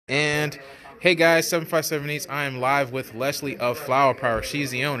And hey guys, 757 Eats, I am live with Leslie of Flower Power. She's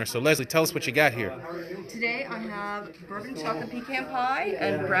the owner. So Leslie, tell us what you got here. Today I have bourbon chocolate pecan pie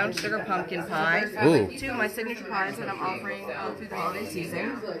and brown sugar pumpkin pie. Ooh. Two of my signature pies that I'm offering through the holiday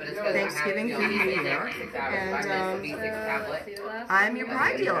season, Thanksgiving through New Year. And I'm your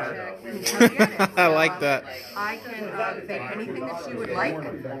pie dealer. I like that. I can bake anything that you would like.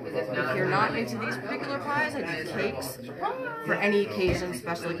 If you're not into these particular pies, I do cakes for any occasion,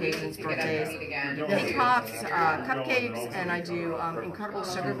 special occasions, birthdays, cake pops, cupcakes, and I do incredible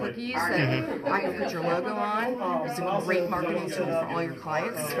sugar cookies that I can put your logo on. It's a great marketing tool for all your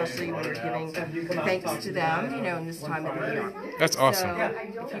clients, especially when you're giving thanks to them, in this time of the year. That's awesome. So,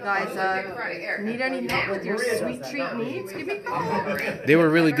 if you guys need any help with your sweet treat needs, give me a call. They were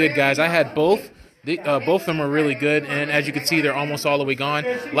really good, guys. I had both. Both of them were really good, and as you can see, they're almost all the way gone.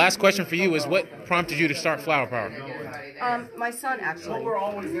 Last question for you is, what prompted you to start Flower Power? My son, actually.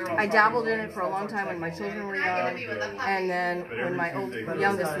 I dabbled in it for a long time when my children were young, and then when my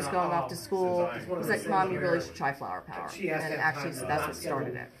youngest was going off to school, he was like, "Mom, you really should try Flower Power." And actually, so that's what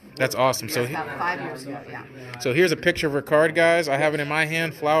started it. That's awesome. So about 5 years ago, yeah. So here's a picture of her card, guys. I have it in my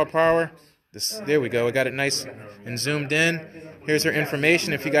hand, Flower Power. There we go. I got it nice and zoomed in. Here's her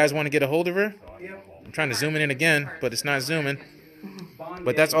information if you guys want to get a hold of her. I'm trying to zoom it in again, but it's not zooming.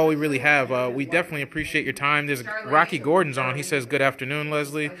 But that's all we really have. We definitely appreciate your time. There's Rocky Gordon's on. He says, "Good afternoon,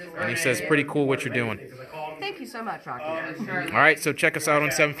 Leslie." And he says, "Pretty cool what you're doing." Thank you so much, Rocky. All right, so check us out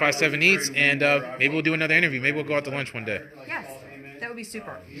on 757 Eats, and maybe we'll do another interview. Maybe we'll go out to lunch one day. Yes, that would be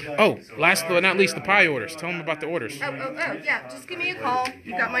super. Oh, last but not least, the pie orders. Tell them about the orders. Oh, yeah. Just give me a call.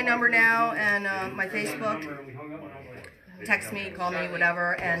 You've got my number now and my Facebook. Text me, call me,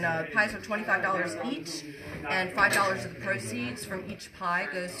 whatever. And pies are $25 each, and $5 of the proceeds from each pie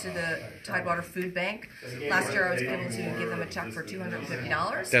goes to the Tidewater Food Bank. Last year I was able to give them a check for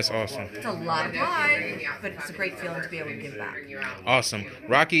 $250. That's awesome. It's a lot of pie, but it's a great feeling to be able to give back. Awesome.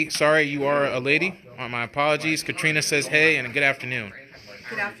 Rocky, sorry you are a lady. My apologies. Katrina says hey, and good afternoon.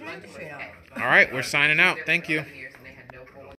 Good afternoon, Katrina. All right, we're signing out. Thank you.